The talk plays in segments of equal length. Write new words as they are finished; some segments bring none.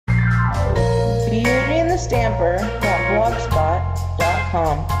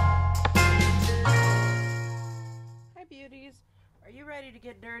BeautyandtheStamper.blogspot.com. Hi beauties, are you ready to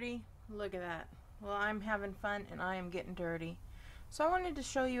get dirty? Look at that. Well, I'm having fun and I am getting dirty. So I wanted to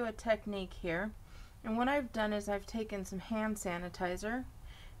show you a technique here. And what I've done is I've taken some hand sanitizer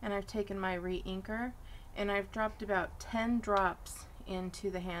and I've taken my re-inker and I've dropped about 10 drops into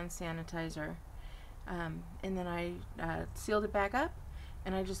the hand sanitizer. And then I sealed it back up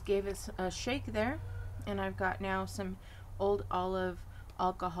and I just gave it a shake there, and I've got now some Old Olive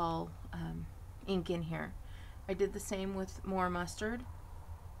alcohol ink in here. I did the same with more mustard,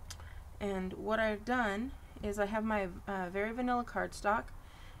 and what I've done is I have my very vanilla cardstock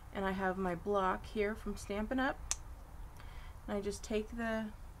and I have my block here from Stampin' Up, and I just take the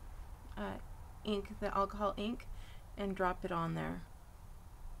ink, the alcohol ink, and drop it on there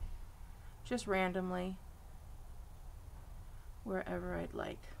just randomly wherever I'd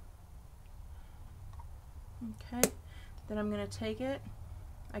like. Okay, then I'm going to take it,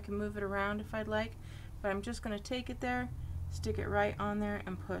 I can move it around if I'd like, but I'm just going to take it there, stick it right on there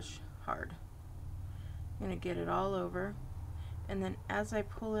and push hard. I'm going to get it all over, and then as I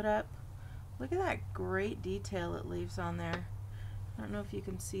pull it up, look at that great detail it leaves on there. I don't know if you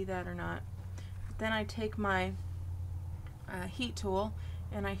can see that or not. But then I take my heat tool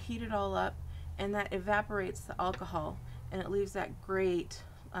and I heat it all up, and that evaporates the alcohol and it leaves that great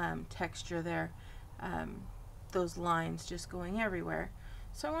texture there, those lines just going everywhere.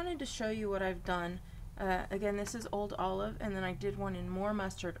 So I wanted to show you what I've done. Again, this is Old Olive, and then I did one in more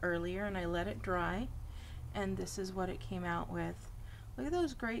mustard earlier and I let it dry, and this is what it came out with. Look at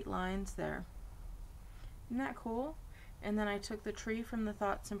those great lines there. Isn't that cool? And then I took the tree from the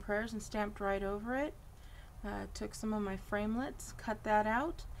Thoughts and Prayers and stamped right over it. Took some of my framelits, cut that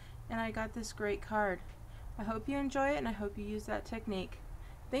out, and I got this great card. I hope you enjoy it and I hope you use that technique.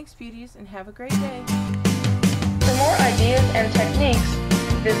 Thanks beauties, and have a great day. For more ideas and techniques,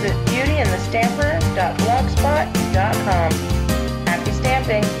 visit